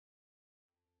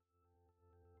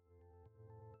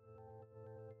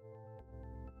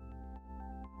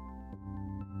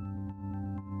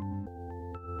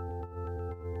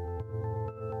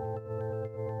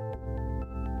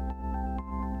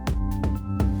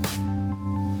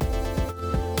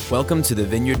Welcome to the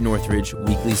Vineyard Northridge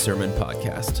Weekly Sermon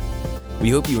Podcast. We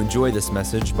hope you enjoy this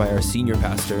message by our senior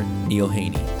pastor, Neil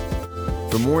Haney.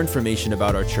 For more information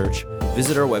about our church,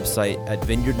 visit our website at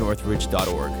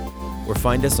vineyardnorthridge.org or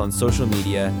find us on social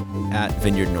media at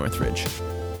Vineyard Northridge.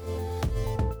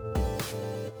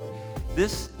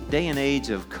 This day and age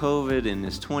of COVID and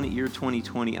this year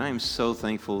 2020, I am so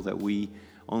thankful that we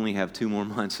only have 2 more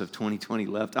months of 2020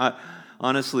 left.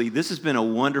 Honestly, this has been a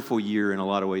wonderful year in a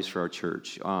lot of ways for our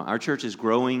church. Our church is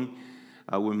growing.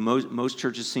 When most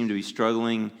churches seem to be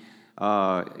struggling,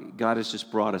 God has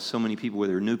just brought us so many people, where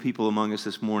there are new people among us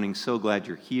this morning. So glad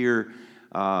you're here.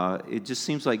 It just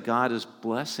seems like God is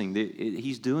blessing.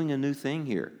 He's doing a new thing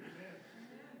here.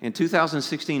 In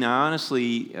 2016, I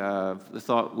honestly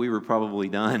thought we were probably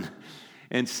done.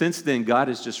 And since then, God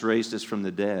has just raised us from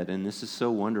the dead, and this is so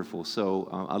wonderful.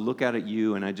 So I look out at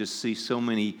you, and I just see so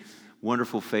many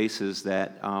wonderful faces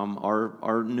that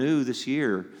are new this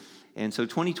year. And so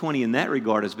 2020 in that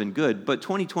regard has been good, but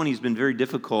 2020 has been very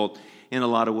difficult in a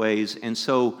lot of ways. And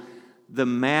so the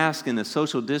mask and the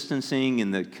social distancing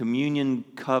and the communion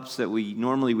cups that we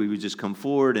would just come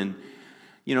forward, and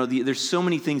there's so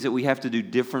many things that we have to do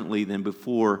differently than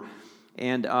before.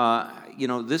 And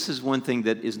this is one thing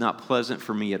that is not pleasant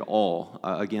for me at all.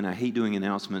 Again, I hate doing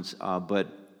announcements, but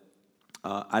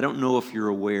I don't know if you're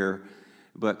aware,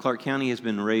 but Clark County has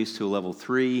been raised to a level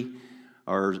 3,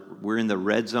 or we're in the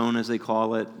red zone, as they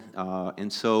call it.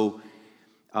 And so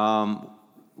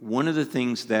one of the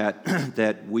things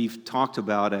that we've talked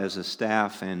about as a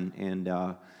staff and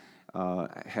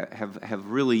have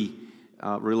really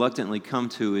reluctantly come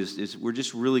to is we're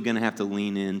just really going to have to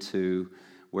lean into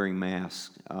wearing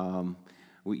masks.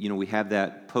 We have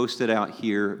that posted out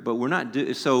here, but we're not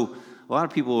so. A lot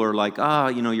of people are like,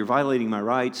 you're violating my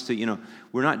rights to,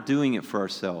 we're not doing it for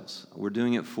ourselves. We're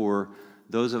doing it for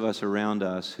those of us around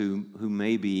us who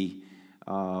may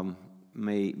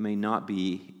not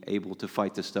be able to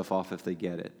fight this stuff off if they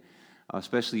get it,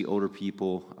 especially older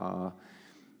people.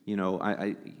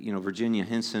 Virginia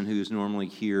Henson, who's normally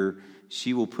here,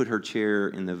 she will put her chair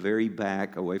in the very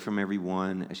back, away from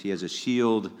everyone. She has a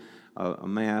shield, a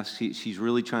mask. She's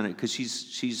really trying to, because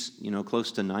she's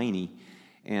close to 90.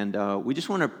 And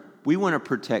we want to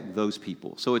protect those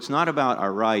people. So it's not about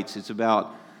our rights. It's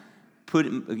about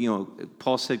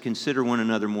Paul said, consider one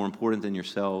another more important than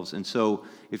yourselves. And so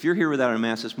if you're here without a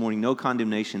mask this morning, no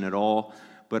condemnation at all.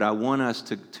 But I want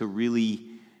us to really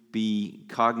be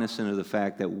cognizant of the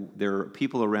fact that there are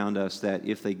people around us that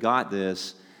if they got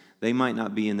this, they might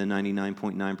not be in the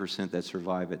 99.9% that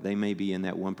survive it. They may be in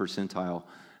that 1 percentile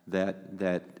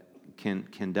that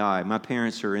can die. My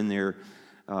parents are in their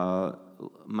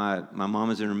my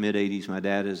mom is in her mid-80s. My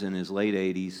dad is in his late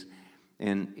 80s.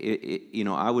 And,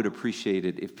 I would appreciate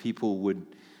it if people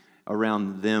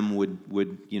around them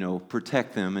would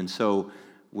protect them. And so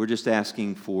we're just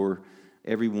asking for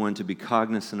everyone to be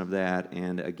cognizant of that.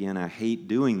 And, again, I hate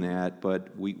doing that,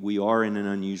 but we are in an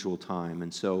unusual time.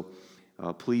 And so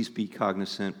please be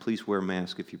cognizant. Please wear a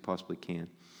mask if you possibly can.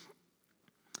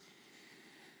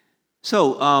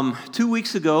 So 2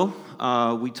 weeks ago,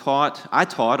 I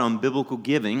taught on biblical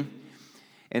giving,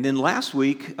 and then last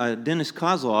week, Dennis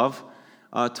Kozlov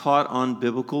taught on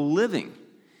biblical living.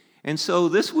 And so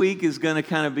this week is going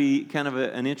to be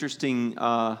an interesting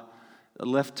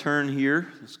left turn here.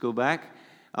 Let's go back.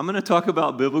 I'm going to talk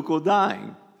about biblical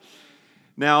dying.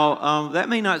 Now, that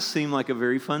may not seem like a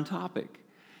very fun topic.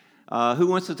 Who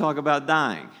wants to talk about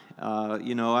dying?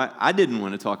 I didn't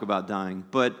want to talk about dying,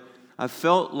 but I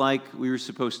felt like we were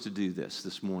supposed to do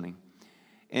this morning.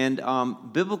 And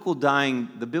biblical dying,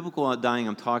 the biblical dying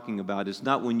I'm talking about is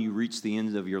not when you reach the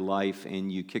end of your life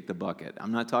and you kick the bucket.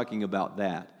 I'm not talking about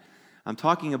that. I'm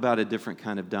talking about a different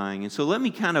kind of dying. And so let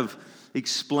me kind of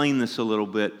explain this a little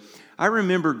bit. I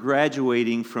remember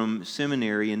graduating from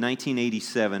seminary in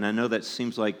 1987. I know that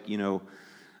seems like,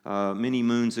 many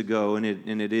moons ago, and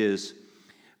it is.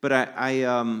 But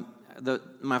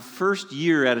my first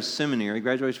year out of seminary, I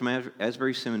graduated from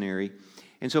Asbury Seminary,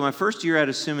 and so my first year out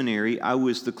of seminary, I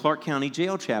was the Clark County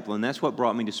jail chaplain. That's what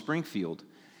brought me to Springfield.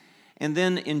 And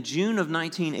then in June of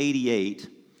 1988,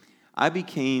 I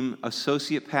became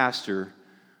associate pastor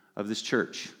of this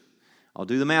church. I'll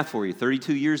do the math for you,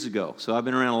 32 years ago. So I've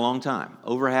been around a long time,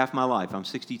 over half my life. I'm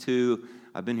 62.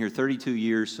 I've been here 32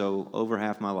 years, so over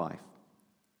half my life.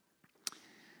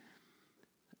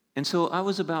 And so I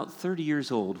was about 30 years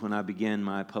old when I began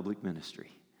my public ministry.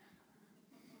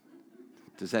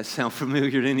 Does that sound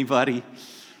familiar to anybody?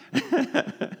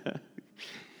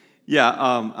 Yeah,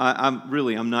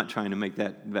 I'm not trying to make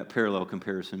that parallel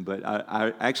comparison, but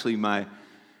I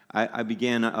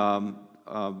began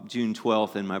June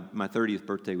 12th, and my 30th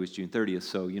birthday was June 30th,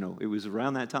 so, it was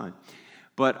around that time.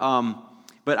 But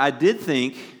I did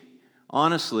think,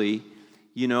 honestly,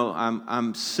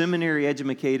 I'm seminary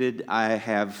educated. I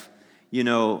have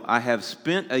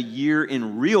spent a year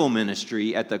in real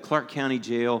ministry at the Clark County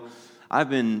Jail. I've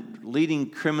been leading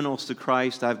criminals to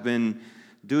Christ. I've been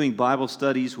doing Bible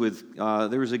studies with,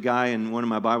 there was a guy in one of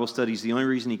my Bible studies, the only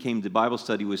reason he came to Bible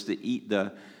study was to eat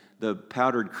the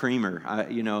powdered creamer.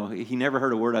 He never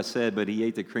heard a word I said, but he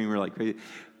ate the creamer like crazy.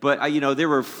 But, there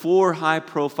were 4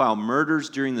 high-profile murders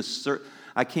during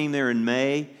I came there in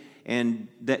May, and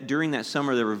during that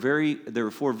summer, there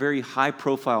were 4 very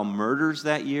high-profile murders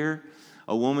that year.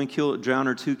 A woman drowned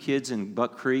her 2 kids in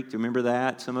Buck Creek. Do you remember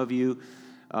that? Some of you.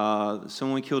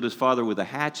 Someone killed his father with a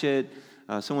hatchet.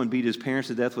 Someone beat his parents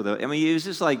to death with it was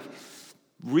just like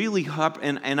really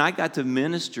and I got to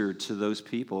minister to those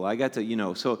people. I got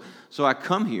to, so I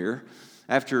come here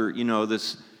after,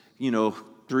 this,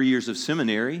 3 years of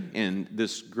seminary and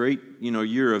this great,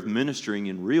 year of ministering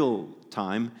in real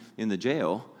time in the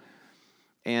jail.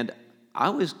 And I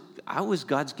was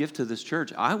God's gift to this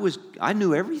church. I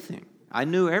knew everything.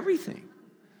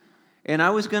 And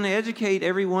I was going to educate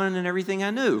everyone and everything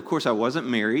I knew. Of course, I wasn't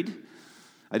married.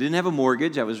 I didn't have a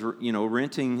mortgage. I was,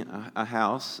 renting a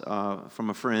house from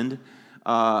a friend.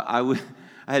 I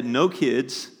had no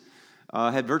kids.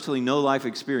 Had virtually no life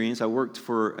experience. I worked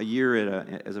for a year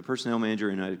as a personnel manager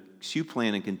in a shoe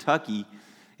plant in Kentucky,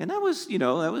 and that was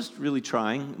really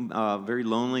trying, very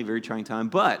lonely, very trying time.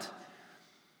 But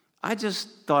I just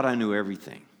thought I knew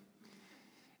everything,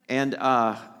 and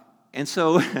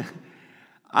so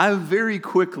I very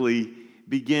quickly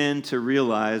began to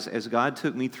realize, as God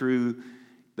took me through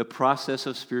the process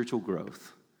of spiritual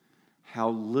growth, how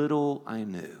little I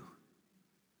knew.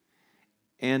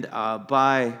 And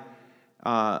by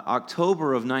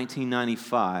October of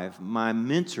 1995, my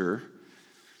mentor,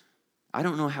 I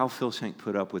don't know how Phil Shank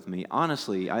put up with me.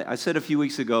 Honestly, I said a few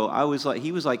weeks ago,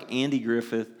 he was like Andy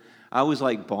Griffith. I was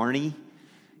like Barney,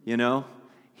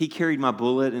 He carried my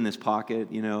bullet in his pocket,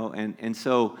 And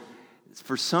so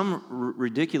for some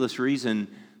ridiculous reason,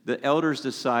 the elders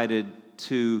decided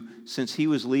since he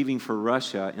was leaving for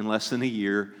Russia in less than a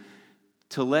year,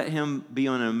 to let him be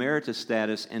on an emeritus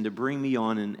status and to bring me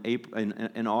on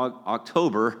in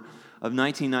October of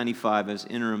 1995 as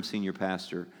interim senior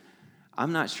pastor.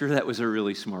 I'm not sure that was a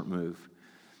really smart move.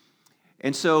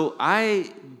 And so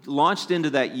I launched into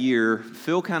that year.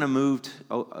 Phil kind of moved,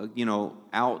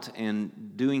 out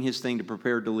and doing his thing to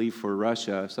prepare to leave for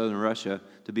Russia, southern Russia,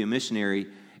 to be a missionary.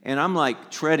 And I'm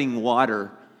like treading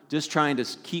water, just trying to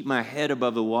keep my head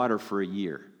above the water for a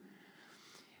year.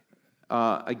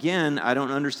 Again, I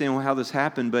don't understand how this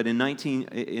happened, but in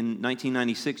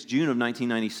 1996, June of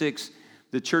 1996,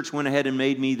 the church went ahead and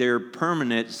made me their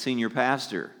permanent senior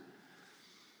pastor.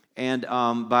 And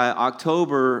by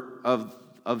October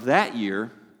of that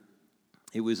year,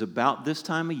 it was about this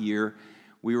time of year,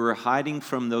 we were hiding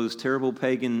from those terrible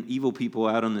pagan evil people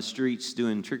out on the streets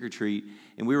doing trick-or-treat,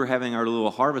 and we were having our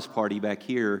little harvest party back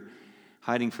here,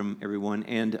 hiding from everyone.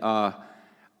 And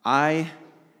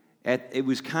it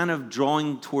was kind of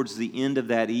drawing towards the end of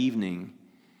that evening,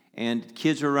 and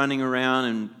kids were running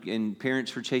around, and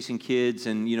parents were chasing kids,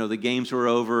 and the games were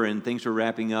over, and things were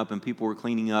wrapping up, and people were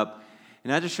cleaning up.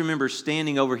 And I just remember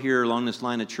standing over here along this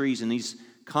line of trees, and these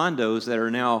condos that are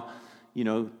now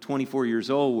 24 years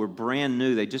old were brand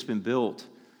new. They'd just been built,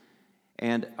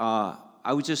 and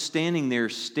I was just standing there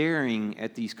staring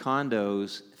at these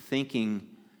condos, thinking,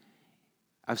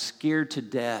 I'm scared to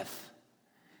death.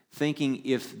 Thinking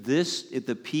if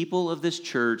the people of this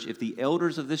church, if the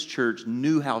elders of this church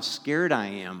knew how scared I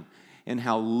am and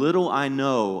how little I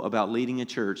know about leading a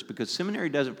church, because seminary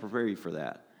doesn't prepare you for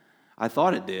that. I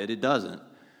thought it did. It doesn't.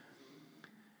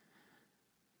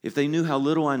 If they knew how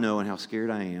little I know and how scared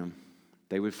I am,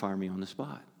 they would fire me on the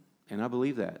spot. And I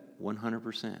believe that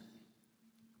 100%.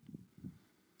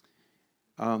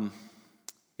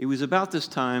 It was about this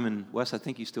time, and Wes, I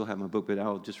think you still have my book, but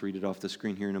I'll just read it off the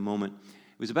screen here in a moment.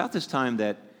 It was about this time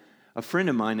that a friend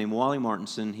of mine named Wally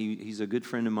Martinson, he's a good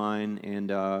friend of mine, and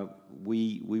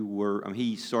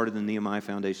he started the Nehemiah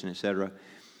Foundation, etc.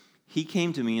 He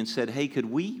came to me and said, "Hey, could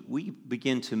we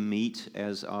begin to meet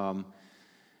as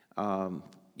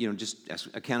just as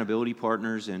accountability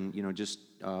partners?" And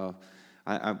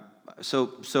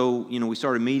so we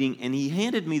started meeting, and he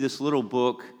handed me this little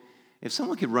book. If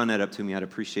someone could run that up to me, I'd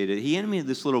appreciate it. He handed me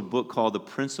this little book called The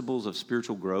Principles of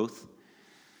Spiritual Growth.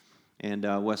 And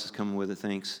Wes is coming with it,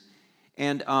 thanks.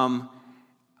 And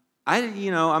I've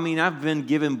been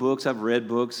given books, I've read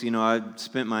books. I've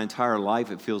spent my entire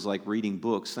life, it feels like, reading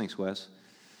books. Thanks, Wes.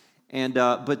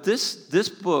 But this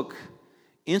book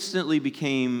instantly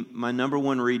became my number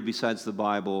one read besides the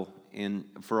Bible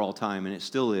for all time, and it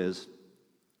still is.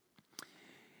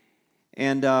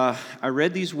 And I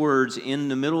read these words in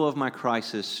the middle of my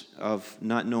crisis of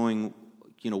not knowing,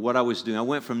 what I was doing. I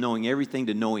went from knowing everything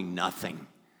to knowing nothing,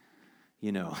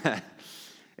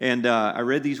 And I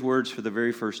read these words for the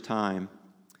very first time.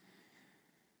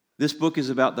 This book is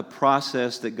about the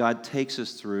process that God takes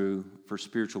us through for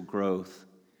spiritual growth.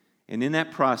 And in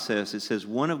that process, it says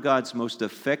one of God's most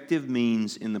effective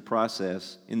means in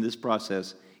this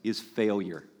process, is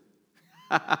failure.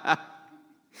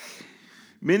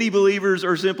 Many believers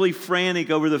are simply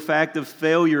frantic over the fact of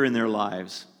failure in their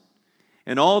lives.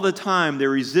 And all the time, they're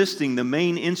resisting the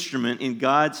main instrument in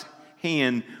God's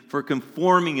hand for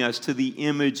conforming us to the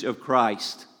image of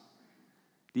Christ.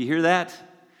 Do you hear that?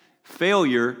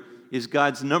 Failure is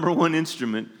God's number one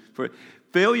instrument for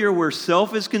failure where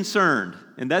self is concerned.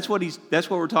 And that's what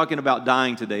we're talking about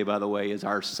dying today, by the way, is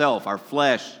our self, our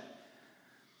flesh.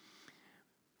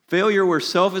 Failure where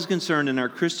self is concerned in our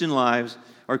Christian life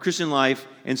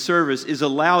and service is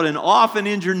allowed and often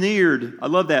engineered, I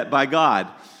love that, by God.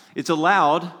 It's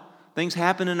allowed. Things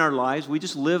happen in our lives. We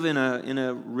just live in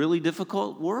a really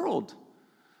difficult world.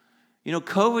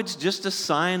 COVID's just a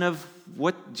sign of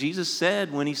what Jesus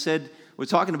said when he said, we're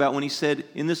talking about when he said,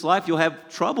 in this life you'll have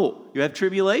trouble, you have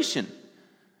tribulation.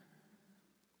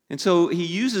 And so he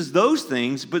uses those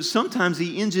things, but sometimes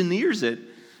he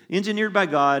engineered by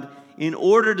God, in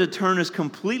order to turn us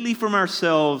completely from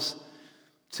ourselves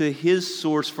to his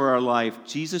source for our life,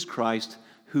 Jesus Christ,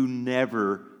 who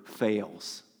never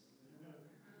fails.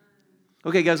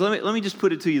 Okay, guys, let me just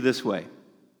put it to you this way.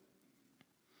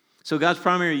 So God's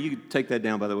primary, you can take that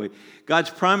down, by the way. God's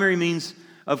primary means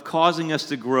of causing us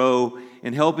to grow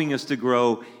and helping us to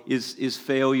grow is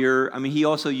failure. I mean, he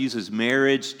also uses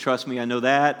marriage. Trust me, I know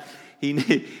that.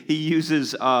 He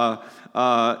uses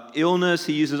illness.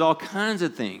 He uses all kinds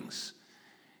of things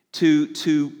to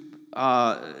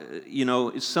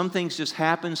some things just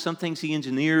happen. Some things he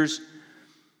engineers.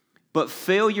 But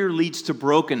failure leads to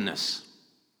brokenness.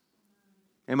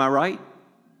 Am I right?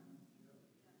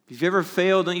 If you've ever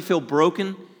failed, don't you feel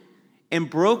broken? And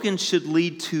broken should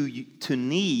lead to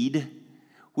need,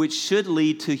 which should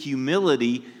lead to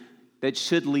humility, that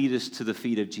should lead us to the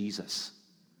feet of Jesus.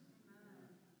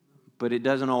 But it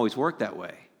doesn't always work that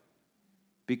way.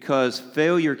 Because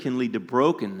failure can lead to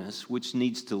brokenness, which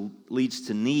leads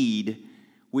to need,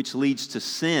 which leads to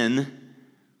sin,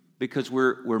 because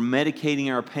we're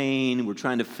medicating our pain, we're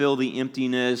trying to fill the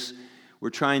emptiness, we're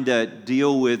trying to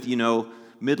deal with,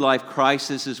 midlife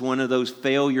crisis is one of those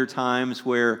failure times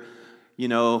where,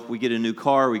 we get a new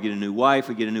car, we get a new wife,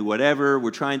 we get a new whatever.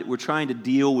 We're trying to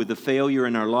deal with the failure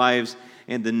in our lives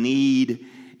and the need,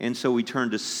 and so we turn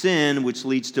to sin, which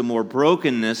leads to more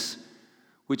brokenness,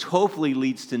 which hopefully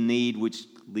leads to need, which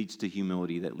leads to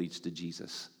humility, that leads to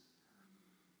Jesus.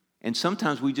 And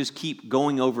sometimes we just keep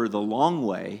going over the long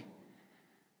way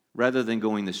rather than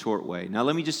going the short way. Now,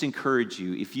 let me just encourage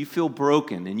you, if you feel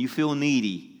broken and you feel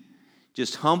needy,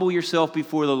 just humble yourself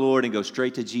before the Lord and go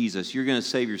straight to Jesus. You're going to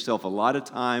save yourself a lot of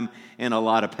time and a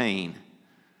lot of pain,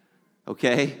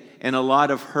 okay? And a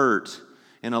lot of hurt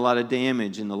and a lot of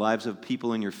damage in the lives of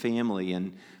people in your family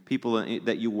and people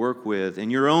that you work with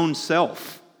and your own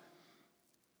self.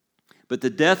 But the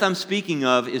death I'm speaking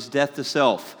of is death to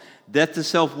self. Death to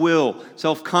self-will,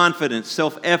 self-confidence,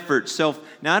 self-effort,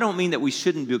 Now, I don't mean that we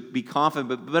shouldn't be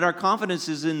confident, but our confidence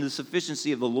is in the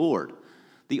sufficiency of the Lord,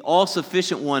 the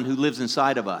all-sufficient one who lives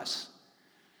inside of us.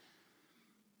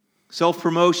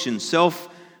 Self-promotion,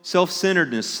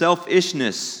 self-centeredness,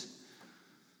 selfishness.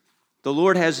 The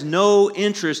Lord has no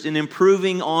interest in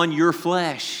improving on your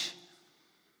flesh.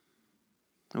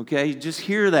 Okay, just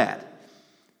hear that.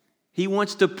 He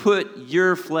wants to put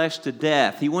your flesh to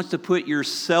death. He wants to put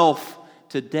yourself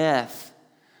to death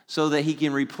so that he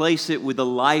can replace it with the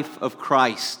life of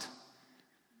Christ.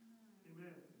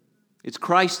 Amen. It's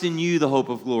Christ in you, the hope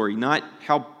of glory, not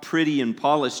how pretty and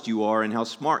polished you are and how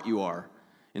smart you are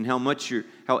and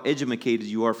how educated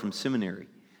you are from seminary.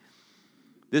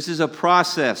 This is a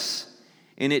process,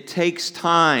 and it takes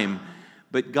time,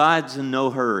 but God's in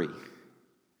no hurry.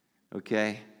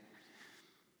 Okay?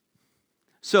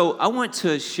 So I want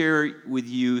to share with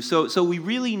you, so we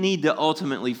really need to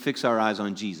ultimately fix our eyes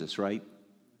on Jesus, right?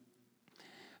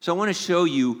 So I want to show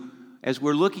you, as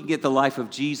we're looking at the life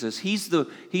of Jesus, he's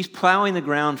plowing the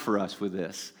ground for us with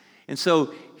this. And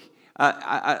so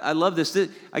I love this.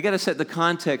 I got to set the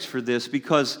context for this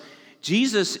because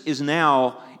Jesus is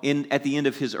now at the end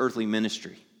of his earthly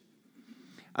ministry.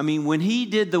 I mean, when he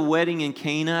did the wedding in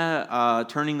Cana,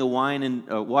 turning the wine and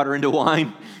water into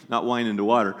wine, not wine into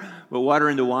water, but water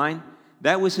into wine,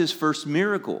 that was his first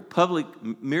miracle, public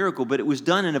miracle, but it was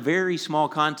done in a very small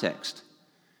context,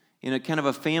 in a kind of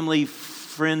a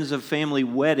friends of family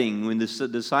wedding when the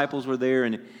disciples were there,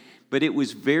 but it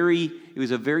was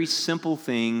a very simple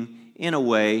thing in a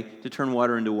way to turn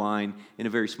water into wine in a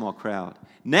very small crowd.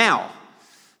 Now,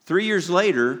 3 years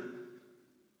later,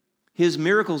 his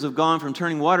miracles have gone from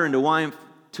turning water into wine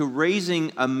to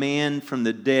raising a man from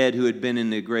the dead who had been in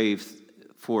the grave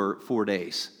for 4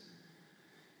 days.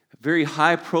 A very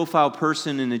high-profile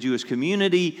person in the Jewish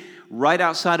community, right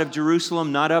outside of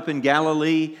Jerusalem, not up in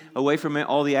Galilee, away from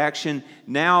all the action.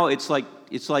 Now it's like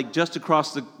just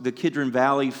across the Kidron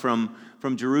Valley from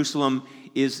Jerusalem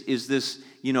is this,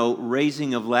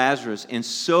 raising of Lazarus. And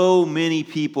so many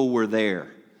people were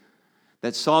there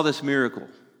that saw this miracle,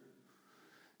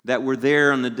 that were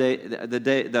there on the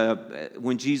day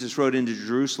when Jesus rode into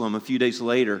Jerusalem a few days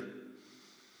later.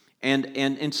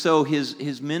 And so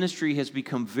his ministry has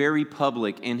become very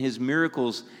public, and his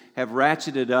miracles have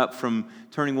ratcheted up from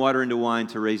turning water into wine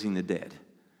to raising the dead.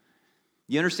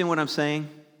 You understand what I'm saying?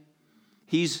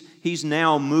 He's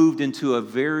now moved into a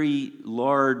very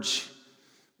large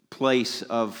place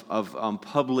of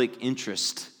public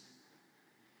interest.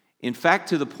 In fact,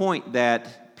 to the point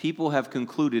that people have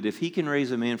concluded if he can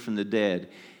raise a man from the dead,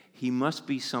 he must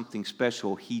be something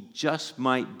special. He just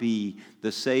might be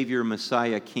the Savior,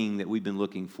 Messiah, King that we've been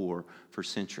looking for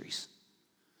centuries.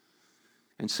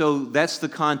 And so that's the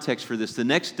context for this. The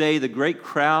next day, the great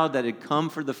crowd that had come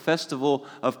for the festival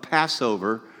of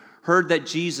Passover heard that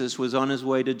Jesus was on his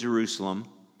way to Jerusalem.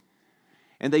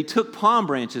 And they took palm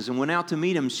branches and went out to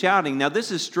meet him, shouting. Now, this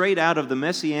is straight out of the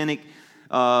Messianic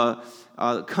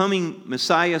coming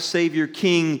Messiah, Savior,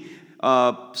 King,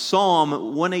 Psalm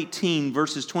 118,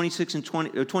 verses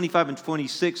 25 and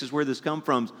 26 is where this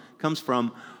comes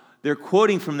from. They're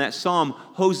quoting from that psalm,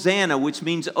 Hosanna, which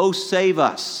means, oh, save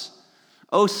us.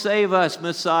 Oh, save us,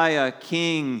 Messiah,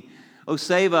 King. Oh,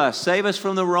 save us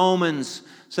from the Romans.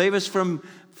 Save us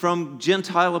from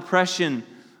Gentile oppression.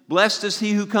 Blessed is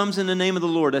he who comes in the name of the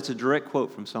Lord. That's a direct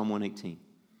quote from Psalm 118.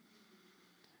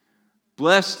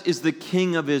 Blessed is the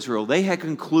King of Israel. They had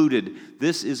concluded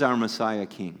this is our Messiah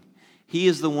King. He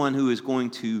is the one who is going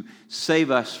to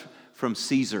save us from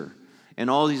Caesar and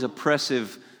all these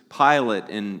oppressive Pilate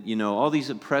and all these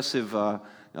oppressive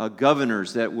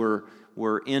governors that were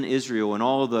in Israel, and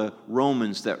all the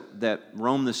Romans that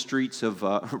roam the streets of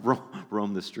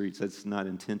roam the streets. That's not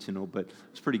intentional, but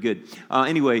it's pretty good.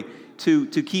 Anyway, to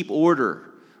keep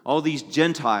order, all these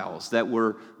Gentiles that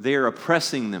were there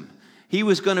oppressing them. He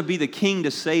was going to be the king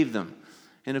to save them.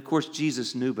 And of course,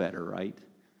 Jesus knew better, right?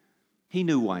 He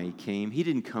knew why he came. He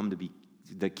didn't come to be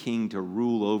the king to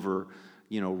rule over,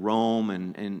 Rome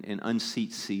and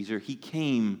unseat Caesar. He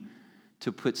came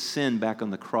to put sin back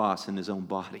on the cross in his own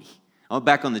body,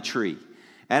 back on the tree.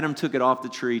 Adam took it off the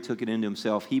tree, took it into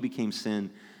himself. He became sin,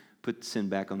 put sin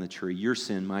back on the tree. Your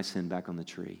sin, my sin, back on the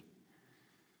tree.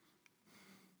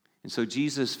 And so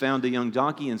Jesus found a young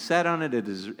donkey and sat on it,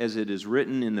 as it is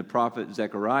written in the prophet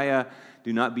Zechariah,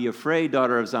 do not be afraid,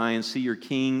 daughter of Zion, see your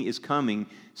king is coming,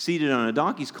 seated on a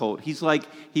donkey's colt.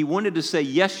 He wanted to say,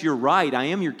 yes, you're right, I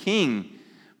am your king,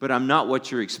 but I'm not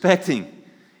what you're expecting.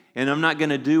 And I'm not going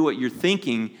to do what you're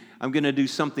thinking. I'm going to do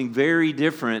something very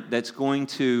different that's going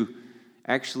to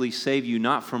actually save you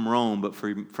not from Rome, but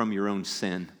from your own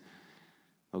sin.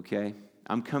 Okay?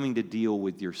 I'm coming to deal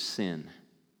with your sin.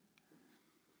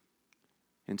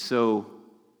 And so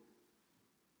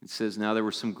it says, now there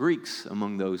were some Greeks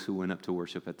among those who went up to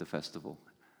worship at the festival.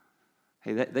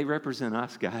 Hey, they represent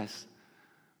us, guys.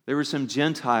 There were some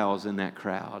Gentiles in that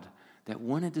crowd that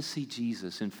wanted to see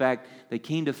Jesus. In fact, they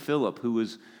came to Philip, who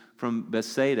was from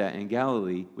Bethsaida in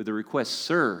Galilee, with a request,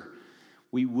 Sir,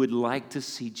 we would like to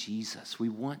see Jesus. We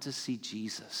want to see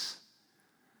Jesus.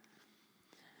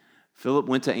 Philip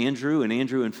went to Andrew, and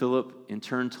Andrew and Philip in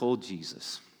turn told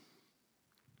Jesus.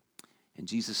 And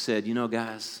Jesus said,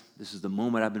 guys, this is the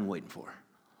moment I've been waiting for.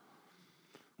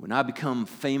 When I become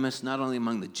famous, not only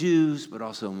among the Jews, but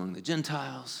also among the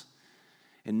Gentiles.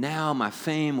 And now my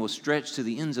fame will stretch to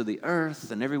the ends of the earth,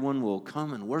 and everyone will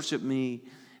come and worship me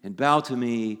and bow to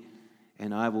me,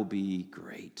 and I will be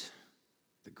great,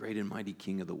 the great and mighty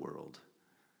King of the world.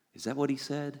 Is that what he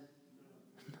said?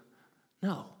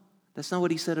 No, that's not what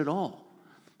he said at all.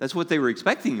 That's what they were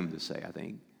expecting him to say, I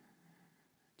think.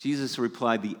 Jesus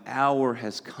replied, the hour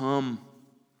has come.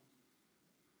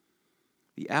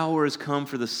 The hour has come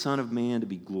for the Son of Man to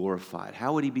be glorified.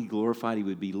 How would he be glorified? He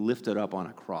would be lifted up on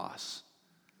a cross.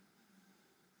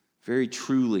 Very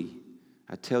truly,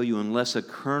 I tell you, unless a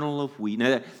kernel of wheat.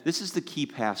 Now, this is the key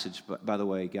passage, by the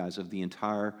way, guys, of the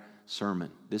entire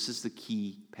sermon. This is the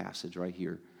key passage right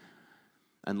here.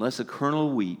 Unless a kernel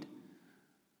of wheat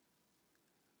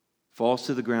falls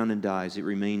to the ground and dies, it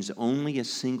remains only a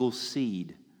single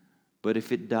seed. But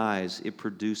if it dies, it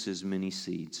produces many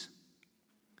seeds.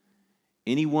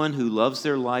 Anyone who loves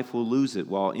their life will lose it,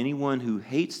 while anyone who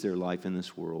hates their life in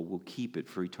this world will keep it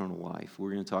for eternal life.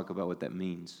 We're going to talk about what that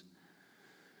means.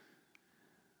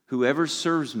 Whoever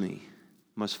serves me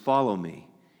must follow me,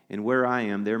 and where I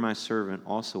am, there my servant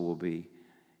also will be,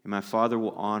 and my Father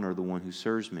will honor the one who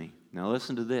serves me. Now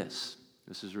listen to this.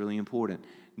 This is really important.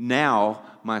 Now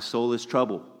my soul is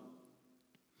troubled.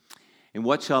 And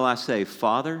what shall I say?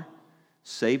 Father,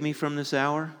 save me from this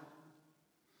hour?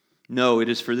 No, it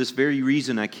is for this very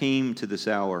reason I came to this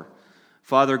hour.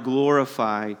 Father,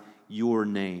 glorify your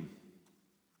name.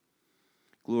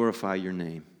 Glorify your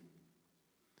name.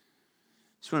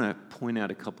 Just want to point out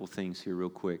a couple things here real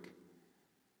quick.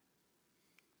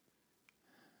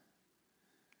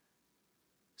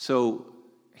 So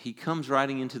he comes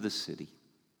riding into the city.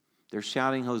 They're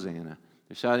shouting, Hosanna.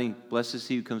 They're shouting, blessed is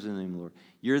he who comes in the name of the Lord.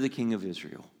 You're the King of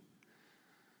Israel.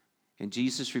 And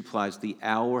Jesus replies, the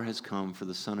hour has come for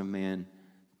the Son of Man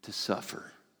to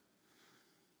suffer.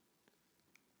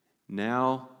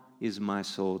 Now is my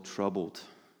soul troubled.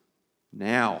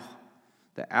 Now,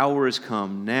 the hour has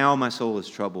come. Now my soul is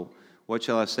troubled. What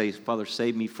shall I say? Father,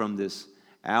 save me from this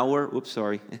hour.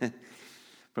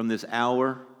 From this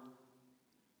hour.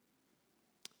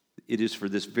 It is for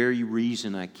this very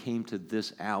reason I came to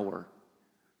this hour.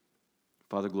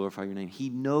 Father, glorify your name. He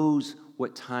knows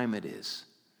what time it is.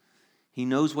 He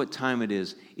knows what time it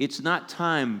is. It's not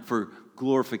time for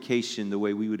glorification the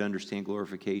way we would understand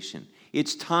glorification.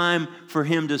 It's time for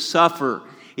him to suffer.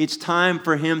 It's time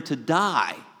for him to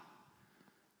die.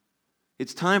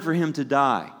 It's time for him to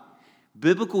die.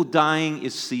 Biblical dying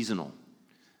is seasonal.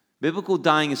 Biblical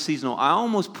dying is seasonal. I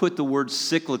almost put the word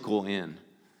cyclical in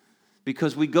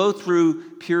because we go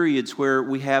through periods where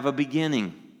we have a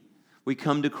beginning. We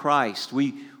come to Christ.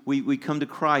 We come to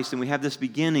Christ and we have this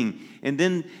beginning. And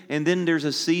then there's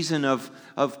a season of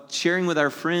sharing with our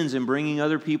friends and bringing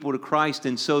other people to Christ.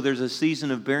 And so there's a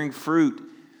season of bearing fruit.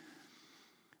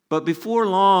 But before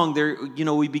long,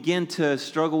 we begin to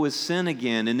struggle with sin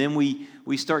again. And then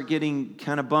we start getting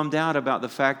kind of bummed out about the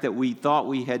fact that we thought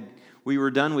we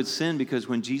were done with sin because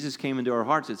when Jesus came into our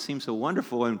hearts, it seemed so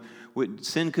wonderful and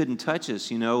sin couldn't touch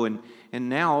us, And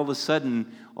now all of a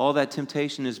sudden, all that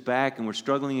temptation is back and we're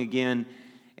struggling again.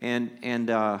 And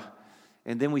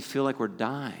then we feel like we're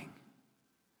dying.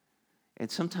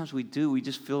 And sometimes we do. We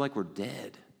just feel like we're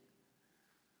dead.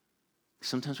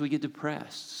 Sometimes we get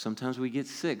depressed. Sometimes we get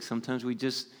sick. Sometimes we're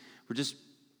just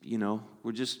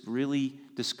really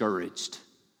discouraged.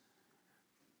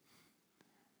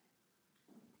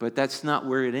 But that's not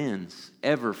where it ends,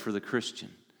 ever, for the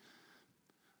Christian.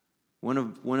 One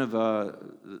of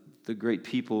the great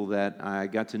people that I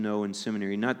got to know in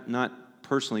seminary, not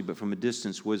personally, but from a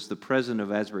distance, was the president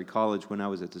of Asbury College when I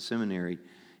was at the seminary.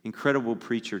 Incredible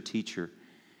preacher, teacher.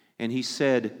 And he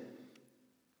said,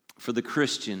 for the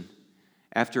Christian,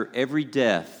 after every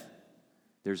death,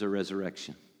 there's a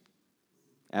resurrection.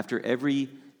 After every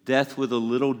death with a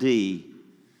little d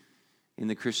in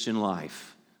the Christian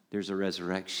life, there's a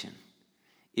resurrection.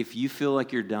 If you feel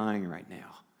like you're dying right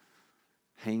now,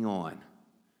 hang on.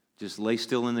 Just lay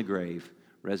still in the grave.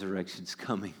 Resurrection's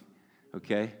coming.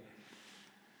 Okay?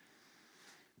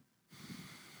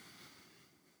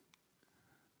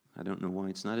 I don't know why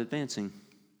it's not advancing.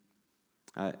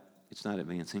 It's not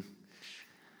advancing.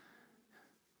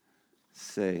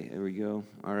 There we go.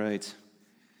 All right.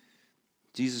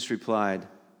 Jesus replied,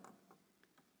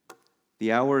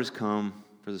 the hour has come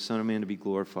for the Son of Man to be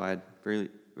glorified. Verily,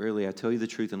 verily, I tell you the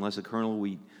truth, unless a kernel of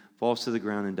wheat falls to the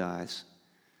ground and dies,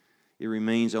 it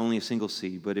remains only a single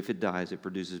seed, but if it dies, it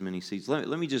produces many seeds. Let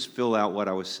me just fill out what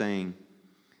I was saying.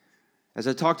 As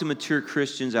I talk to mature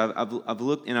Christians, I've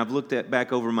looked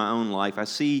back over my own life. I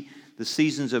see the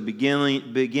seasons of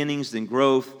beginnings, then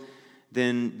growth,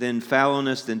 then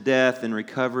fallowness, then death, then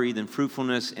recovery, then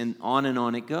fruitfulness, and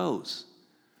on it goes.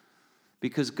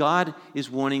 Because God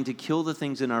is wanting to kill the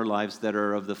things in our lives that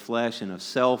are of the flesh and of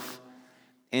self.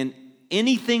 And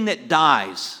anything that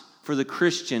dies for the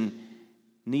Christian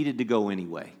needed to go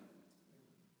anyway.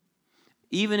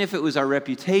 Even if it was our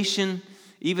reputation,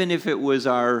 even if it was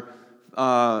our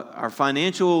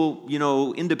financial,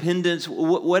 independence,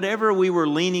 whatever we were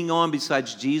leaning on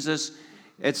besides Jesus,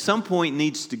 at some point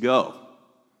needs to go.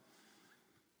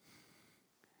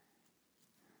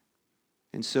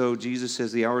 And so Jesus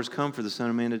says, the hour has come for the Son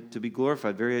of Man to be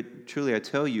glorified. Very truly, I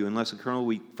tell you, unless a kernel of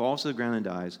wheat falls to the ground and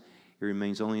dies, it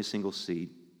remains only a single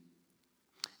seed.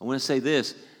 I want to say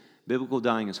this, biblical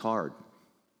dying is hard.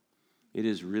 It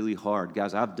is really hard.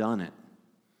 Guys, I've done it,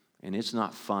 and it's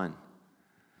not fun.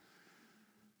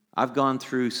 I've gone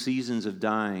through seasons of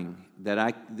dying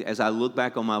that as I look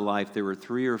back on my life, there were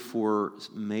 3 or 4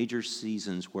 major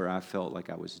seasons where I felt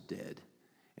like I was dead.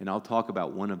 And I'll talk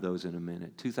about one of those in a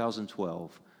minute.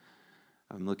 2012,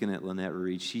 I'm looking at Lynette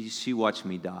Reed. She watched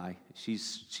me die.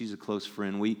 She's a close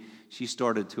friend. She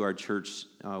started to our church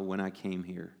when I came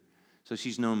here. So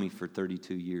she's known me for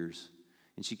 32 years.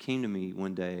 And she came to me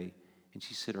one day, and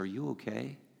she said, "Are you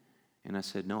okay?" And I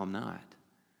said, "No, I'm not."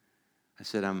 I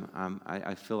said,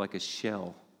 I feel like a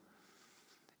shell.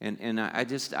 And I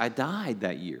died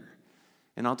that year.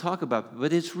 And I'll talk about it,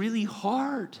 but it's really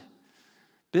hard.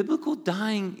 Biblical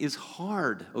dying is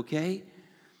hard, okay?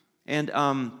 And,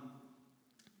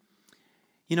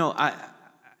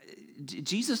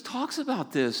 Jesus talks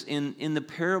about this in the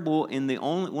parable,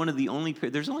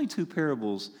 there's only 2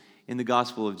 parables in the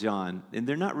Gospel of John. And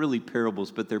they're not really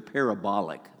parables, but they're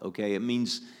parabolic, okay? It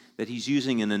means that he's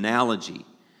using an analogy.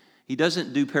 He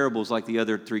doesn't do parables like the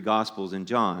other 3 Gospels in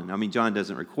John. I mean, John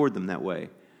doesn't record them that way.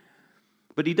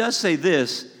 But he does say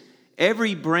this,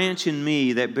 every branch in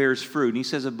me that bears fruit, and he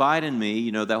says, abide in me,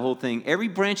 that whole thing. Every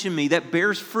branch in me that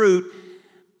bears fruit,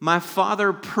 my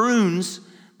Father prunes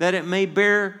that it may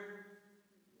bear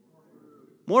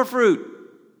more fruit.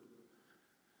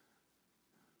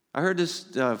 I heard this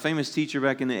famous teacher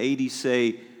back in the 80s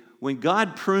say, when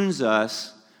God prunes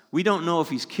us, we don't know if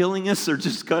he's killing us or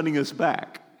just cutting us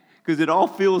back. Because it all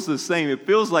feels the same. It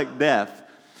feels like death.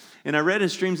 And I read in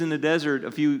Streams in the Desert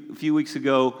a few weeks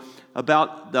ago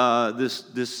about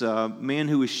this man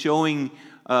who was showing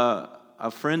a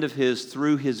friend of his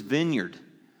through his vineyard.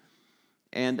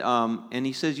 And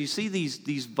he says, you see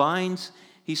these vines?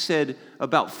 He said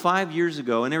about 5 years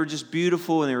ago, and they were just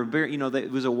beautiful, and they were very,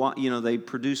 they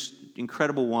produced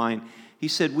incredible wine. He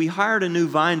said, we hired a new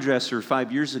vine dresser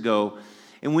 5 years ago.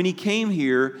 And when he came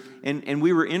here, and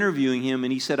we were interviewing him,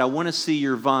 and he said, I want to see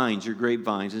your vines, your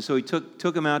grapevines. And so he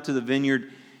took him out to the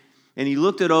vineyard, and he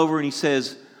looked it over, and he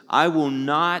says, I will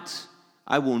not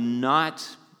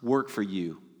work for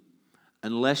you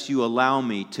unless you allow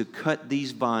me to cut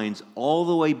these vines all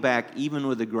the way back, even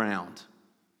with the ground.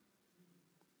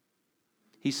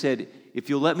 He said,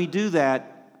 if you'll let me do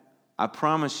that, I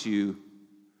promise you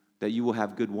that you will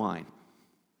have good wine.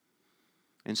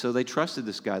 And so they trusted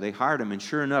this guy. They hired him. And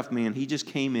sure enough, man, he just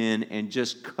came in and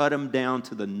just cut them down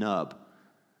to the nub.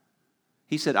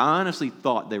 He said, I honestly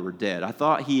thought they were dead. I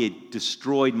thought he had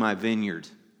destroyed my vineyard.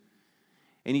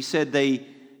 And he said the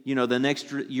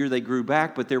next year they grew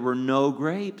back, but there were no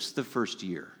grapes the first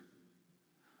year.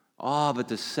 But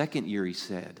the second year, he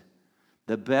said,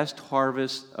 the best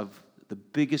harvest of the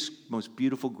biggest, most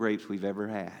beautiful grapes we've ever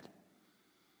had.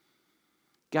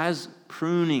 Guys,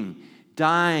 pruning,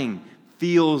 dying,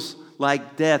 feels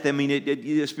like death. I mean,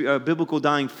 biblical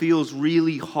dying feels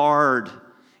really hard.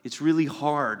 It's really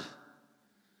hard.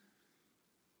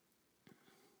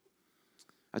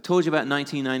 I told you about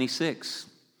 1996.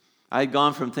 I had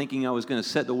gone from thinking I was going to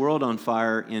set the world on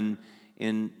fire in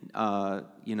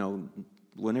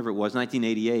whenever it was,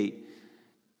 1988,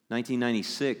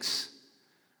 1996.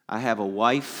 I have a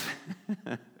wife,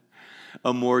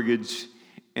 a mortgage,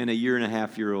 and a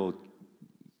 1.5-year-old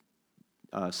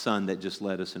son that just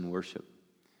led us in worship.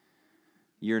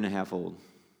 1.5 old.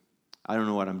 I don't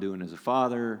know what I'm doing as a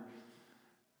father.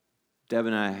 Deb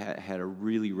and I had a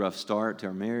really rough start to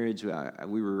our marriage.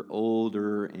 We were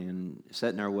older and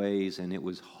set in our ways, and it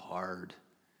was hard.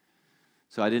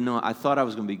 So I didn't know. I thought I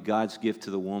was going to be God's gift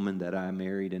to the woman that I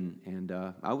married, and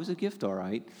I was a gift, all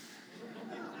right.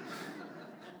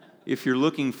 If you're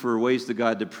looking for ways to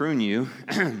God to prune you.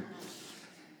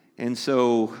 And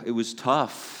so it was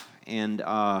tough. And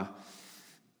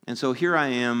so here I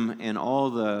am, and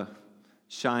all the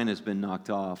shine has been knocked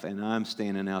off, and I'm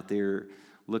standing out there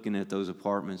looking at those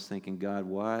apartments thinking, God,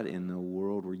 what in the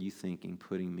world were you thinking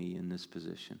putting me in this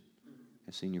position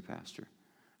as senior pastor?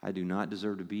 I do not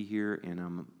deserve to be here,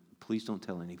 and please don't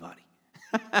tell anybody.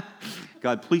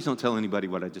 God, please don't tell anybody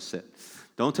what I just said.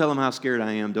 Don't tell them how scared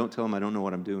I am. Don't tell them I don't know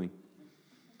what I'm doing.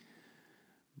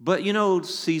 But,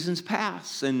 seasons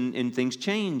pass, and things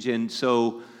change, and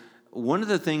so one of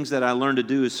the things that I learned to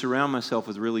do is surround myself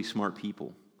with really smart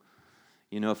people.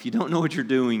 If you don't know what you're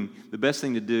doing, the best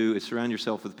thing to do is surround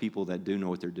yourself with people that do know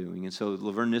what they're doing. And so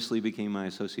Laverne Nisley became my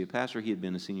associate pastor. He had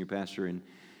been a senior pastor in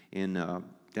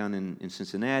down in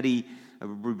Cincinnati.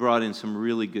 We brought in some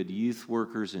really good youth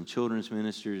workers and children's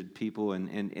ministers, people,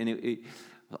 and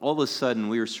all of a sudden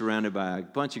we were surrounded by a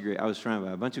bunch of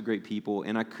great people,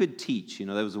 and I could teach. That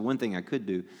was the one thing I could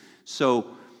do.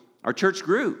 So our church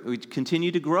grew. We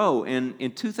continued to grow, and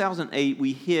in 2008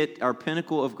 we hit our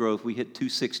pinnacle of growth. We hit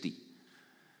 260.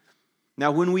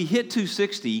 Now, when we hit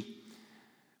 260,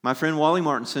 my friend Wally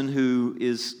Martinson, who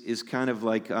is kind of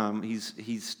like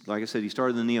he's like I said, he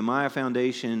started the Nehemiah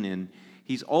Foundation, and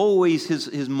he's always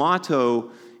his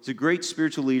motto. He's a great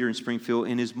spiritual leader in Springfield,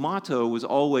 and his motto was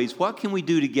always, "What can we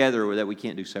do together that we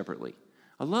can't do separately?"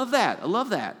 I love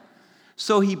that.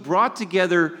 So he brought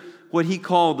together what he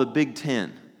called the Big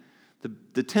Ten,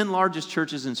 the 10 largest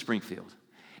churches in Springfield,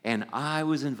 and I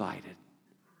was invited.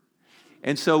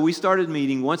 And so we started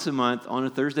meeting once a month on a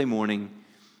Thursday morning,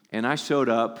 and I showed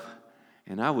up,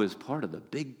 and I was part of the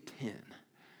Big Ten.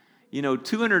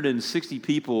 260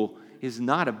 people is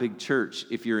not a big church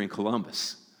if you're in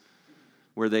Columbus,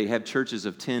 where they have churches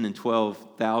of 10 and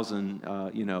 12,000,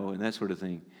 and that sort of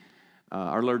thing.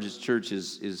 Our largest church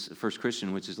is First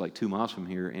Christian, which is like 2 miles from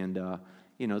here, and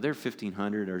they're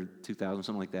 1,500 or 2,000,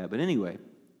 something like that. But anyway,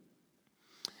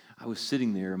 I was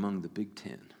sitting there among the Big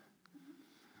Ten.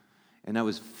 And I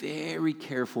was very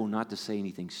careful not to say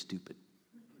anything stupid,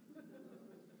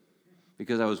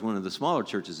 because I was one of the smaller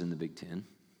churches in the Big Ten.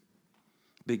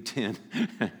 Big Ten.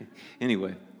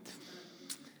 Anyway.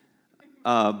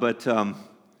 I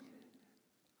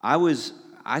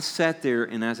sat there,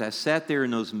 and as I sat there in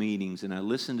those meetings, and I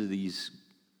listened to these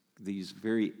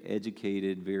very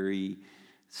educated, very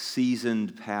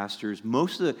seasoned pastors,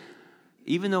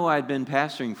 even though I'd been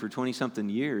pastoring for 20-something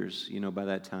years, by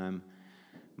that time,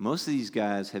 most of these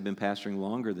guys had been pastoring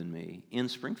longer than me in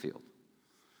Springfield.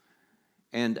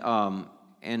 And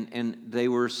they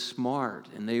were smart,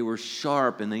 and they were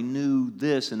sharp, and they knew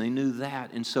this, and they knew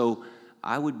that. And so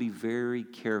I would be very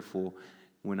careful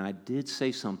when I did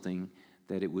say something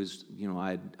that it was,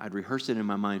 I'd rehearsed it in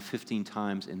my mind 15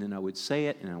 times, and then I would say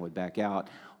it, and I would back out,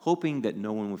 hoping that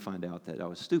no one would find out that I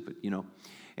was stupid,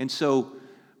 And so,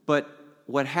 but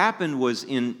what happened was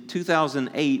in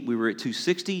 2008, we were at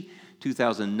 260.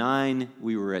 2009,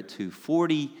 we were at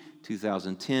 240.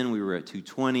 2010, we were at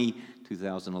 220.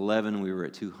 2011, we were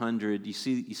at 200. You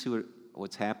see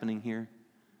what's happening here?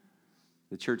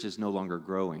 The church is no longer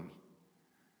growing.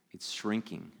 It's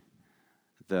shrinking.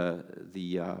 The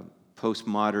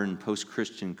postmodern,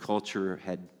 post-Christian culture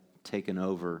had taken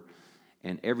over,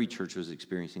 and every church was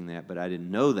experiencing that, but I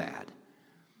didn't know that.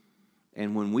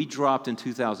 And when we dropped in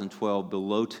 2012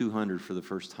 below 200 for the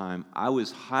first time, I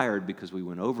was hired because we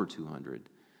went over 200.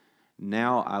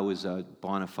 Now I was a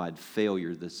bona fide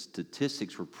failure. The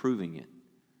statistics were proving it.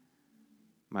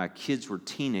 My kids were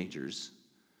teenagers.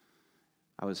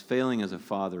 I was failing as a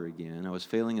father again. I was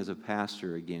failing as a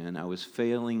pastor again. I was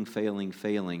failing.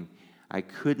 I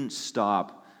couldn't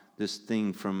stop this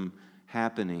thing from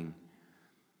happening.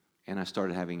 And I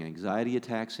started having anxiety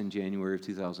attacks in January of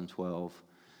 2012.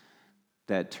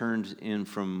 That turned in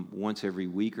from once every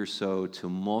week or so to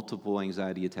multiple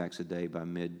anxiety attacks a day by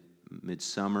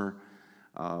midsummer.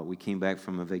 We came back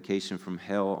from a vacation from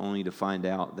hell only to find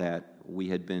out that we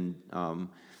had been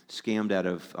scammed out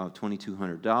of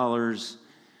 $2,200.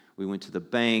 We went to the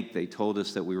bank. They told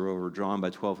us that we were overdrawn by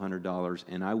 $1,200,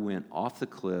 and I went off the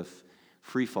cliff,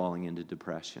 free-falling into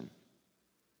depression.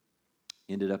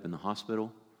 Ended up in the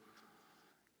hospital.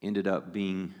 Ended up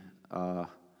being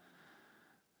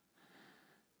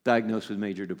diagnosed with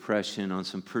major depression on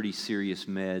some pretty serious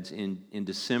meds. In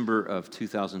December of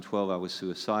 2012, I was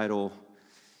suicidal,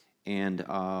 and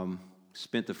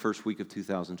spent the first week of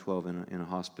 2012 in a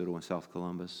hospital in South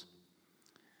Columbus.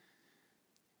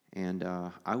 And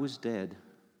I was dead.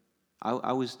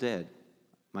 I was dead.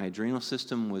 My adrenal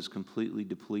system was completely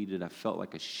depleted. I felt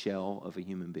like a shell of a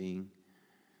human being.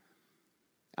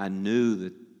 I knew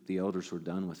that the elders were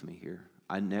done with me here.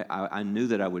 I knew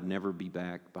that I would never be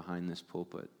back behind this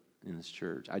pulpit in this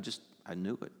church. I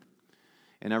knew it.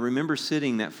 And I remember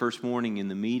sitting that first morning in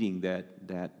the meeting that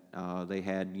they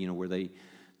had, where they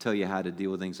tell you how to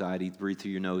deal with anxiety, breathe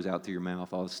through your nose, out through your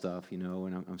mouth, all this stuff,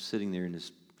 and I'm sitting there, and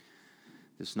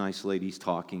this nice lady's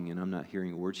talking, and I'm not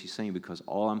hearing a word she's saying, because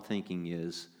all I'm thinking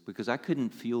is, because I couldn't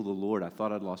feel the Lord, I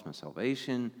thought I'd lost my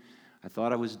salvation, I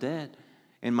thought I was dead,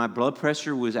 and my blood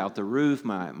pressure was out the roof,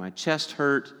 my chest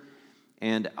hurt,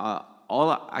 and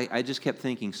I just kept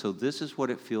thinking, so this is what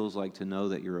it feels like to know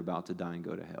that you're about to die and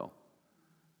go to hell.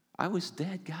 I was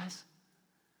dead, guys.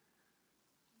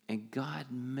 And God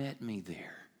met me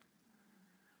there.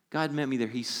 God met me there.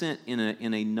 He sent, in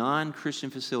a non-Christian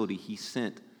facility, he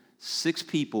sent 6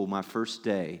 people my first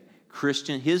day,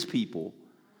 Christian, his people,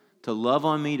 to love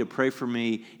on me, to pray for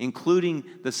me, including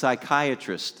the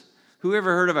psychiatrist. Who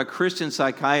ever heard of a Christian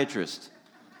psychiatrist?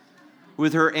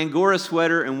 With her Angora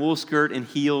sweater and wool skirt and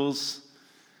heels,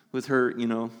 with her,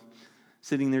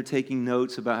 sitting there taking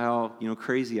notes about how,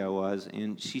 crazy I was.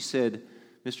 And she said,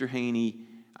 Mr. Haney,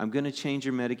 I'm going to change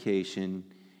your medication.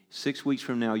 6 weeks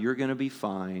from now, you're going to be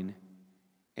fine,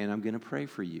 and I'm going to pray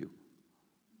for you.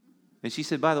 And she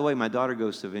said, by the way, my daughter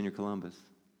goes to Vineyard Columbus.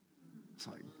 It's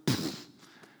like,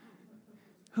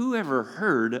 who ever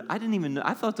heard? I didn't even know.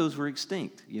 I thought those were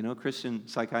extinct, Christian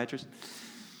psychiatrists.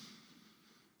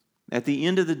 At the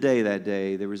end of the day that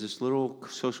day, there was this little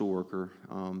social worker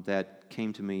that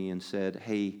came to me and said,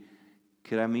 hey,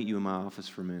 could I meet you in my office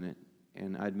for a minute?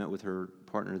 And I'd met with her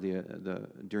partner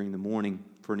during the morning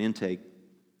for an intake.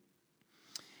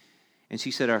 And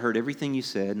she said, I heard everything you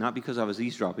said, not because I was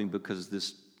eavesdropping, because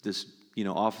this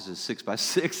office is 6 by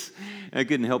 6, and I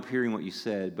couldn't help hearing what you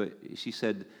said. But she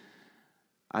said,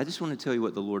 I just want to tell you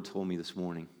what the Lord told me this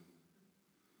morning.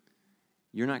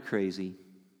 You're not crazy.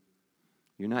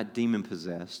 You're not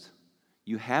demon-possessed.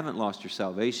 You haven't lost your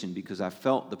salvation, because I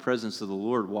felt the presence of the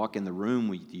Lord walk in the room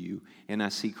with you, and I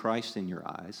see Christ in your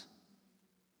eyes.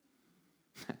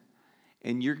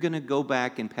 And you're going to go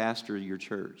back and pastor your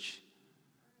church.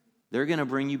 They're going to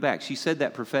bring you back. She said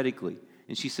that prophetically.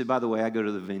 And she said, by the way, I go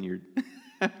to the Vineyard.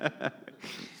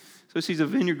 So she's a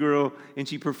Vineyard girl, and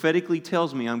she prophetically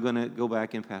tells me I'm going to go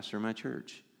back and pastor my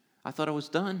church. I thought I was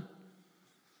done.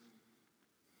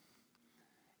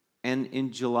 And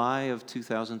in July of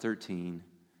 2013,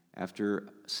 after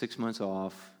 6 months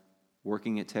off,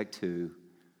 working at Tech 2,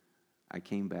 I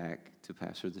came back to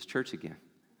pastor this church again.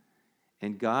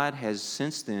 And God has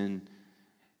since then,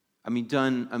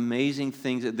 done amazing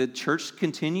things. The church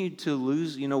continued to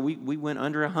lose. We went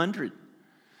under 100.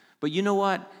 But you know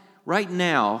what? Right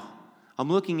now,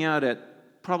 I'm looking out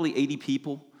at probably 80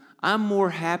 people. I'm more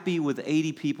happy with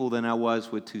 80 people than I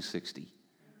was with 260.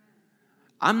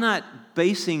 I'm not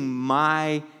basing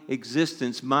my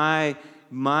existence, my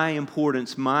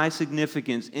importance, my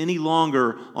significance any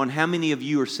longer on how many of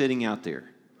you are sitting out there.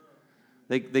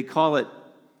 They call it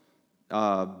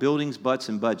buildings, butts,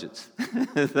 and budgets.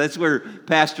 That's where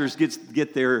pastors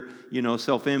get their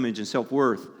self-image and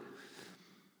self-worth.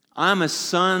 I'm a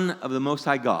son of the Most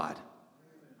High God,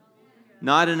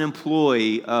 not an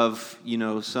employee of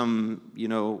some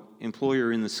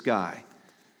employer in the sky.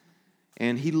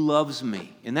 And He loves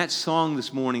me. And that song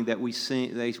this morning that we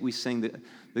sang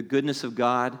the goodness of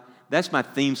God. That's my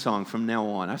theme song from now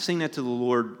on. I've sing that to the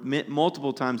Lord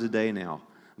multiple times a day now.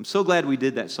 I'm so glad we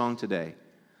did that song today.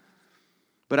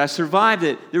 But I survived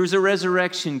it. There was a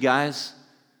resurrection, guys.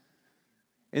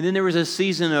 And then there was a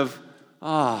season of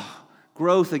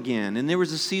growth again. And there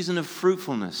was a season of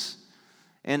fruitfulness.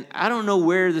 And I don't know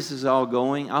where this is all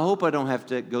going. I hope I don't have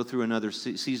to go through another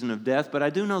season of death. But I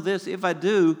do know this. If I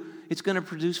do, it's going to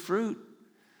produce fruit.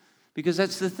 Because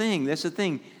that's the thing. That's the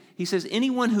thing. He says,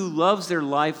 anyone who loves their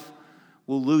life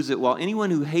will lose it, while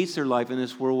anyone who hates their life in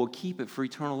this world will keep it for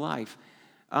eternal life.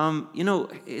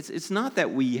 It's not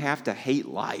that we have to hate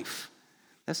life.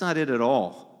 That's not it at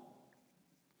all.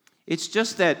 It's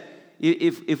just that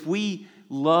if we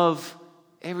love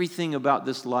everything about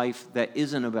this life that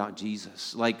isn't about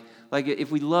Jesus, like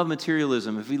if we love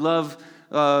materialism, if we love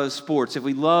sports, if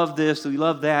we love this, we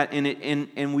love that,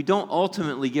 and we don't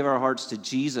ultimately give our hearts to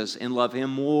Jesus and love Him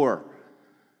more,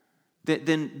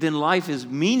 then life is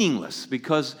meaningless,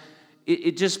 because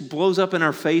it just blows up in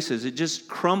our faces. It just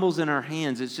crumbles in our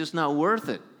hands. It's just not worth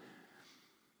it.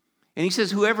 And He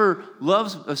says, whoever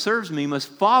serves me must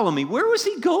follow me. Where was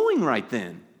He going right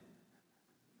then?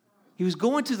 He was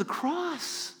going to the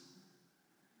cross.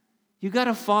 You got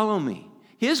to follow me.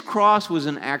 His cross was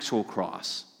an actual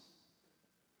cross.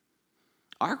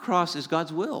 Our cross is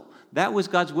God's will. That was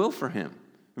God's will for Him.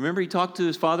 Remember He talked to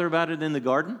His Father about it in the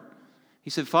garden?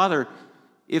 He said, Father,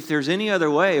 if there's any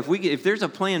other way, if there's a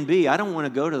plan B, I don't want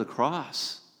to go to the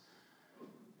cross.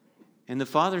 And the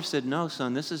Father said, no,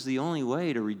 son, this is the only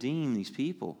way to redeem these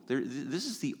people. This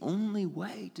is the only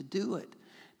way to do it.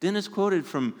 Dennis quoted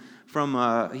from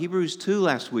Hebrews 2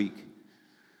 last week.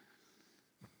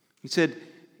 He said,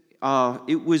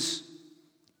 it was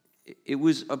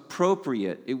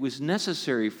appropriate, it was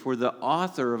necessary for the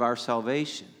author of our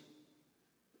salvation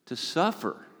to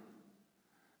suffer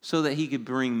so that He could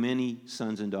bring many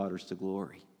sons and daughters to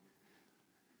glory.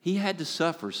 He had to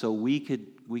suffer so we could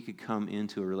come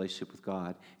into a relationship with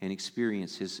God and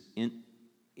experience His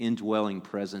indwelling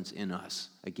presence in us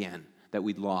again that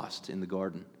we'd lost in the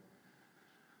garden.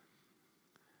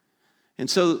 And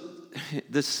so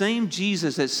the same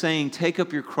Jesus that's saying, take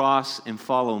up your cross and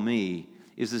follow me,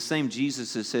 is the same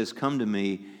Jesus that says, come to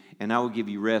me and I will give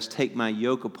you rest. Take my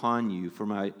yoke upon you, for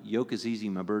my yoke is easy,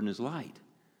 my burden is light.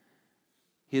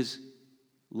 His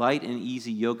light and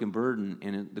easy yoke and burden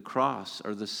and the cross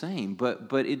are the same,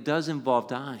 but it does involve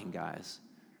dying, guys.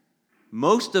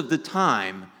 Most of the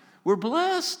time, we're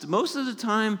blessed. Most of the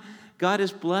time, God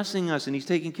is blessing us and He's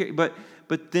taking care. But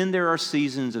then there are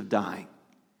seasons of dying.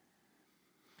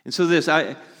 And so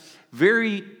I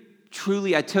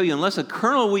tell you, unless a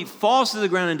kernel of wheat falls to the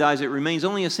ground and dies, it remains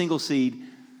only a single seed.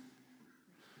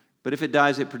 But if it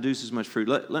dies, it produces much fruit.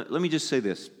 Let me just say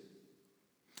this.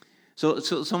 So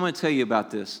I'm going to tell you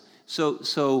about this.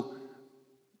 So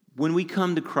when we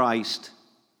come to Christ,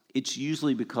 it's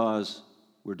usually because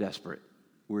we're desperate.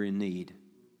 We're in need.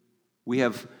 We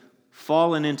have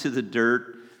fallen into the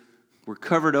dirt. We're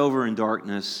covered over in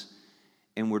darkness,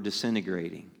 and we're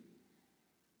disintegrating.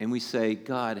 And we say,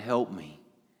 God, help me.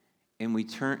 And we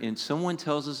turn, and someone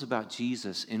tells us about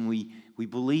Jesus, and we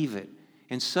believe it.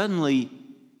 And suddenly,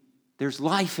 there's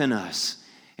life in us.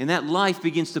 And that life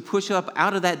begins to push up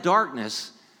out of that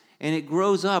darkness, and it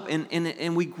grows up,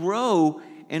 and we grow,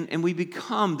 and we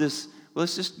become this.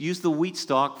 Let's just use the wheat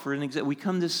stalk for an example. We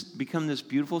become this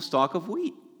beautiful stalk of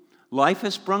wheat. Life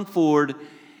has sprung forward,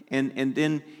 and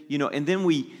then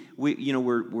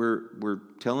we're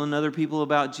telling other people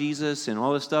about Jesus and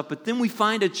all this stuff. But then we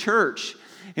find a church,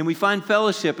 and we find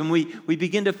fellowship, and we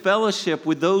begin to fellowship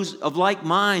with those of like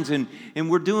minds, and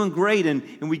we're doing great, and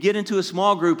we get into a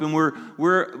small group, and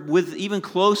we're with even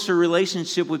closer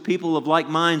relationship with people of like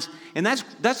minds, and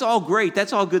that's all great,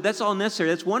 that's all good, that's all necessary,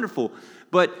 that's wonderful.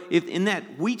 But if in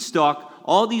that wheat stalk,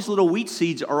 all these little wheat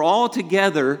seeds are all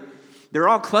together, they're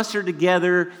all clustered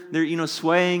together, they're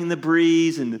swaying in the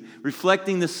breeze and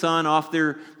reflecting the sun off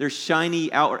their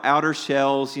shiny outer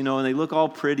shells, and they look all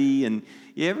pretty. And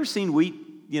you ever seen wheat?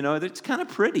 It's kind of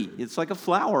pretty. It's like a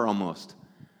flower almost.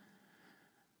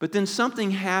 But then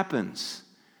something happens,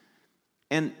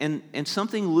 and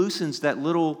something loosens that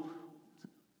little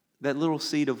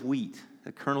seed of wheat,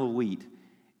 that kernel of wheat,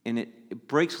 and it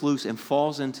breaks loose and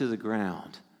falls into the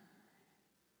ground.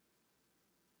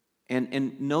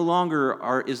 And no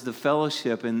longer is the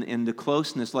fellowship and the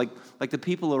closeness, like the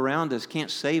people around us can't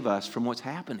save us from what's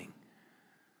happening.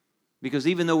 Because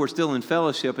even though we're still in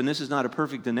fellowship, and this is not a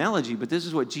perfect analogy, but this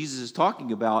is what Jesus is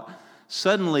talking about,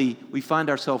 suddenly we find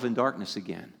ourselves in darkness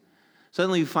again.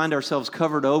 Suddenly we find ourselves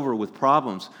covered over with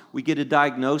problems. We get a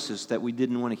diagnosis that we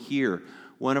didn't want to hear.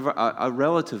 A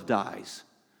relative dies.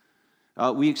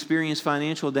 We experience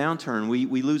financial downturn.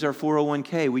 We lose our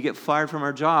 401k. We get fired from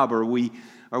our job, or we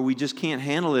just can't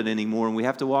handle it anymore and we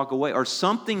have to walk away. Or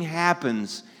something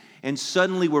happens and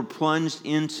suddenly we're plunged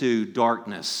into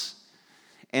darkness.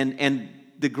 And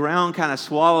the ground kind of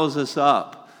swallows us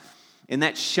up. And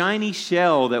that shiny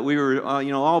shell that we were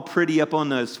all pretty up on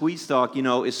the sweet stalk,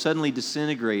 is suddenly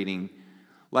disintegrating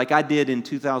like I did in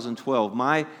 2012.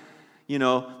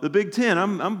 The Big Ten,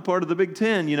 I'm part of the Big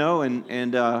Ten,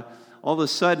 and all of a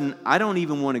sudden I don't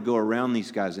even want to go around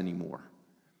these guys anymore.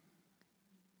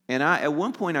 And at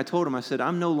one point I told him, I said,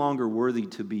 I'm no longer worthy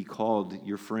to be called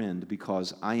your friend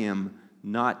because I am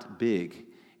not big.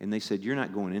 And they said, you're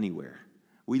not going anywhere.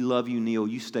 We love you, Neil.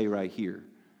 You stay right here.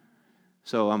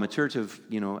 So I'm a church of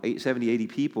 70, 80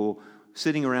 people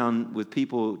sitting around with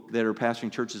people that are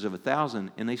pastoring churches of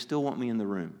 1,000, and they still want me in the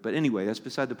room. But anyway, that's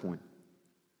beside the point.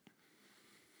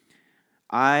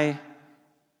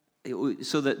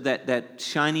 So that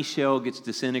shiny shell gets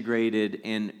disintegrated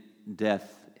and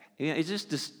death. It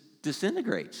just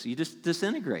disintegrates. You just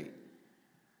disintegrate.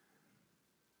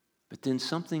 But then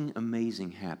something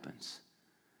amazing happens.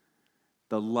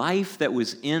 The life that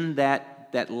was in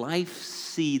that life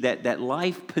seed, that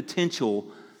life potential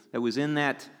that was in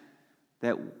that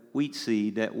wheat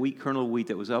seed, that wheat kernel of wheat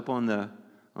that was up on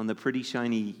the pretty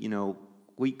shiny,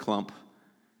 wheat clump.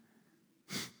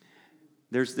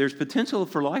 There's potential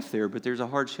for life there, but there's a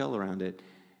hard shell around it.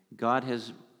 God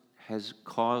has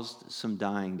caused some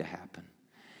dying to happen.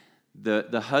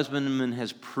 The husbandman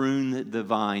has pruned the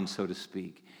vine, so to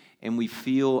speak, and we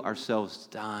feel ourselves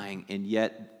dying, and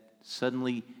yet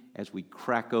suddenly, as we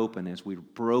crack open, as we're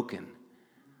broken,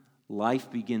 life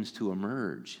begins to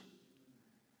emerge.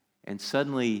 And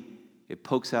suddenly, it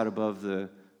pokes out above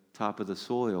the top of the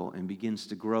soil and begins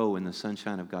to grow in the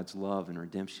sunshine of God's love and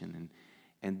redemption.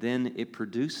 And then it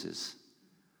produces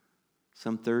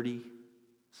some 30,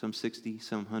 some 60,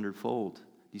 some 100-fold. Do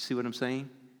you see what I'm saying?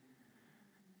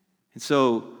 And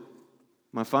so,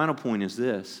 my final point is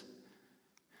this.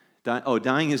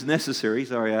 Dying is necessary.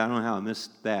 Sorry, I don't know how I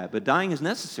missed that. But dying is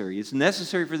necessary. It's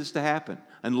necessary for this to happen.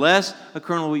 Unless a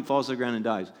kernel of wheat falls to the ground and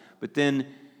dies. But then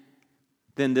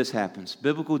this happens.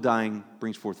 Biblical dying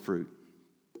brings forth fruit.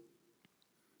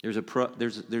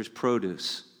 There's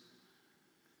produce.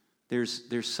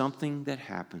 There's something that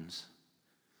happens,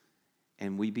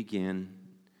 and we begin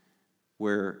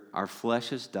where our flesh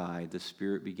has died, the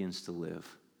Spirit begins to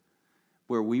live.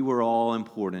 Where we were all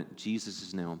important, Jesus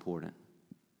is now important.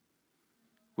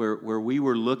 Where we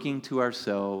were looking to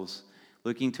ourselves,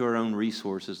 looking to our own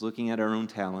resources, looking at our own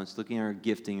talents, looking at our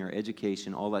gifting, our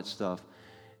education, all that stuff.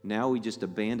 Now we just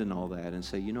abandon all that and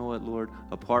say, you know what, Lord,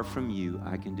 apart from you,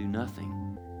 I can do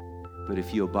nothing. But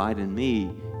if you abide in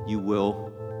me, you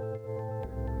will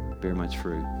bear much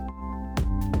fruit.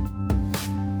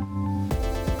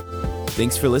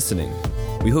 Thanks for listening.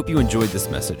 We hope you enjoyed this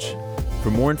message.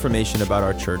 For more information about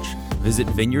our church, visit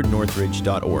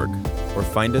vineyardnorthridge.org or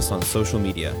find us on social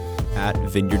media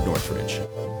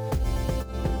 @VineyardNorthridge.